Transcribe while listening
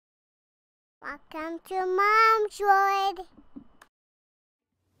Welcome to Mom's World.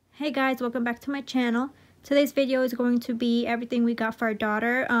 Hey guys, welcome back to my channel. Today's video is going to be everything we got for our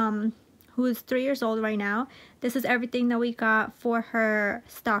daughter, who is 3 years old right now. This is everything that we got for her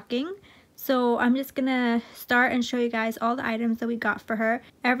stocking. So I'm just gonna start and show you guys all the items that we got for her.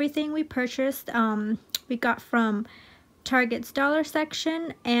 Everything we purchased, we got from Target's dollar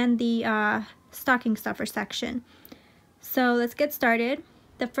section and the stocking stuffer section. So let's get started.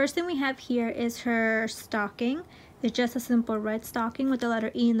 The first thing we have here is her stocking. It's just a simple red stocking with the letter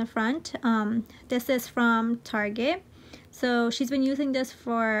E in the front. This is from Target. So she's been using this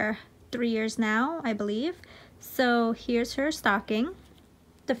for 3 years now, I believe. So here's her stocking.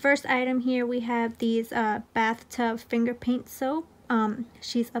 The first item here, we have these bathtub finger paint soap.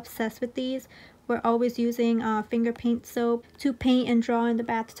 She's obsessed with these. We're always using finger paint soap to paint and draw in the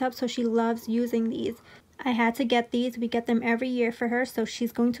bathtub, so she loves using these. I had to get these. We get them every year for her, so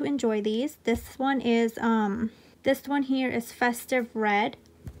she's going to enjoy these. This one here is festive red,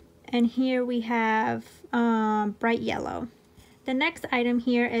 and here we have bright yellow. The next item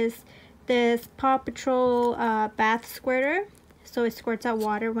here is this Paw Patrol bath squirter, so it squirts out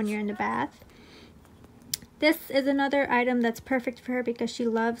water when you're in the bath. This is another item that's perfect for her because she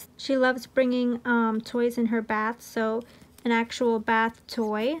loves bringing toys in her bath, so an actual bath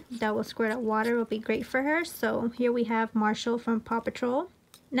toy that will squirt out water will be great for her. So here we have Marshall from Paw Patrol.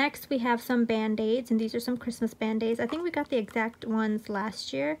 Next we have some band-aids, and these are some Christmas band-aids. I think we got the exact ones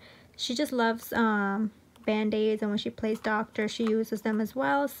last year. She just loves band-aids, and when she plays doctor she uses them as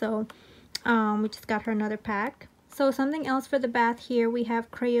well, so we just got her another pack. So something else for the bath here, we have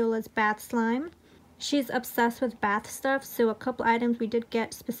Crayola's bath slime. She's obsessed with bath stuff, so a couple items we did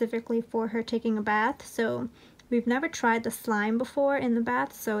get specifically for her taking a bath. So we've never tried the slime before in the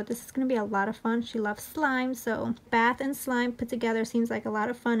bath, so this is going to be a lot of fun. She loves slime, so bath and slime put together seems like a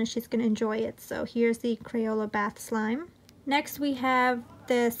lot of fun, and she's going to enjoy it. So here's the Crayola bath slime. Next we have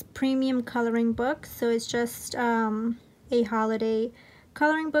this premium coloring book. So it's just a holiday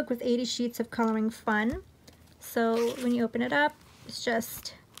coloring book with 80 sheets of coloring fun. So when you open it up, it's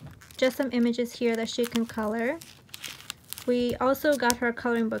just some images here that she can color. We also got her a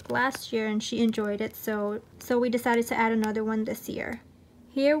coloring book last year and she enjoyed it, so we decided to add another one this year.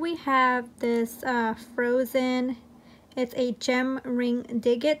 Here we have this Frozen, it's a gem ring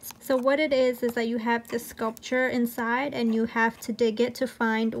dig it. So what it is that you have this sculpture inside and you have to dig it to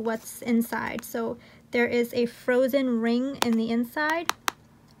find what's inside. So there is a frozen ring in the inside,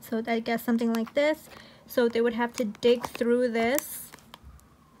 so I guess something like this. So they would have to dig through this.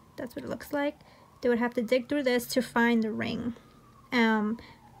 That's what it looks like. They would have to dig through this to find the ring.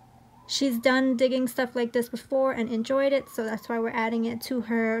 She's done digging stuff like this before and enjoyed it, so that's why we're adding it to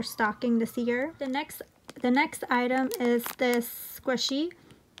her stocking this year. The next item is this squishy.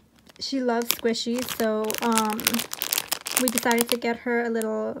 She loves squishies, so we decided to get her a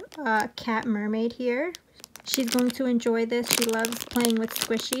little cat mermaid here. She's going to enjoy this. She loves playing with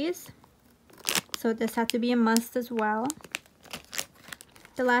squishies, so this had to be a must as well.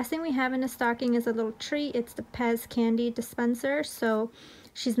 The last thing we have in the stocking is a little treat. It's the Pez candy dispenser. So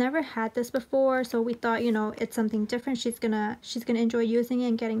she's never had this before, so we thought, you know, it's something different. She's gonna enjoy using it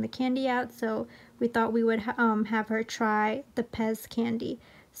and getting the candy out, so we thought we would have her try the Pez candy.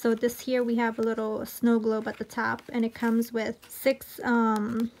 So this here, we have a little snow globe at the top, and it comes with 6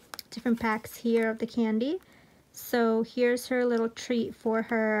 different packs here of the candy. So here's her little treat for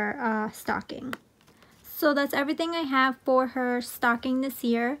her stocking. So that's everything I have for her stocking this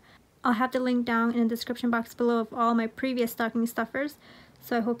year. I'll have the link down in the description box below of all my previous stocking stuffers.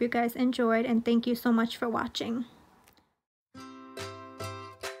 So I hope you guys enjoyed, and thank you so much for watching.